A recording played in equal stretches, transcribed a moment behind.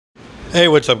Hey,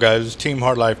 what's up guys? It's Team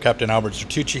Hard Life Captain Alberto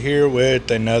Zertuche here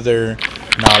with another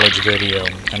knowledge video,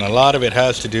 and a lot of it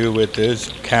has to do with this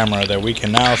camera that we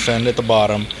can now send at the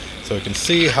bottom so we can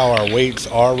see how our weights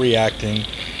are reacting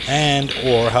and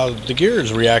or how the gear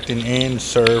is reacting in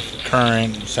surf,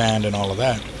 current, sand, and all of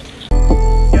that.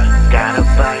 Gotta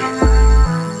bite.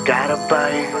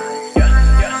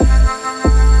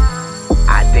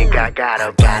 I think I got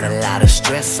a lot of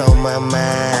stress on my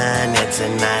mind. It's a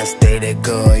nice day to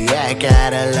go. Yeah, I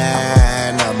gotta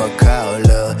learn. I'ma call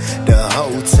up the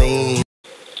whole team.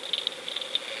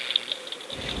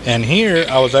 And here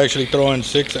I was actually throwing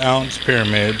 6-ounce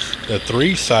pyramids, the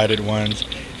 3-sided ones,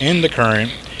 in the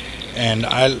current, and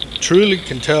I truly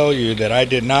can tell you that I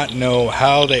did not know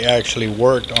how they actually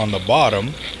worked on the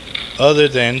bottom other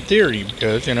than theory,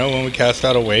 because you know, when we cast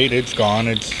out a weight, it's gone,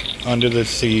 it's under the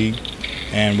sea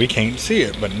and we can't see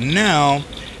it. But now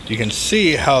you can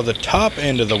see how the top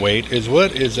end of the weight is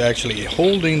what is actually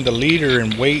holding the leader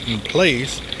and weight in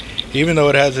place. Even though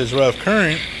it has this rough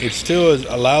current, it still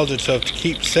allows itself to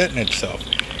keep setting itself.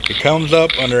 It comes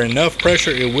up under enough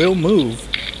pressure, it will move,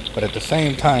 but at the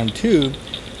same time too,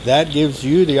 that gives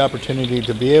you the opportunity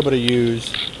to be able to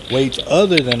use weights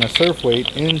other than a surf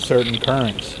weight in certain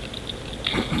currents.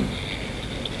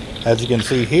 As you can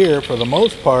see here, for the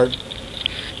most part,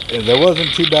 if there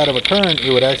wasn't too bad of a current,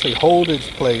 it would actually hold its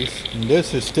place. And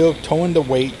this is still towing the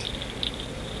weight,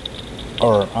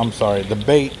 or I'm sorry, the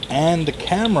bait and the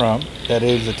camera that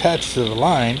is attached to the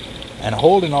line, and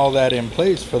holding all that in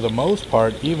place for the most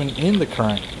part, even in the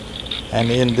current.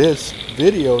 And in this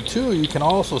video too, you can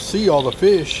also see all the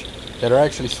fish that are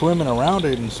actually swimming around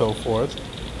it and so forth.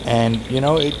 And you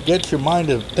know, it gets your mind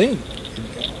to think.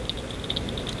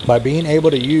 By being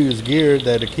able to use gear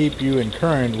that'll keep you in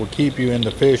current will keep you in the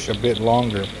fish a bit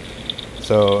longer.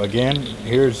 So again,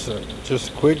 here's just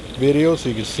a quick video so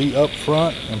you can see up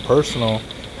front and personal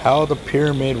how the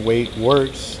pyramid weight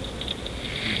works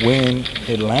when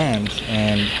it lands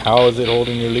and how is it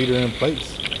holding your leader in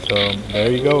place. So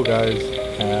there you go guys,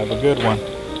 have a good one.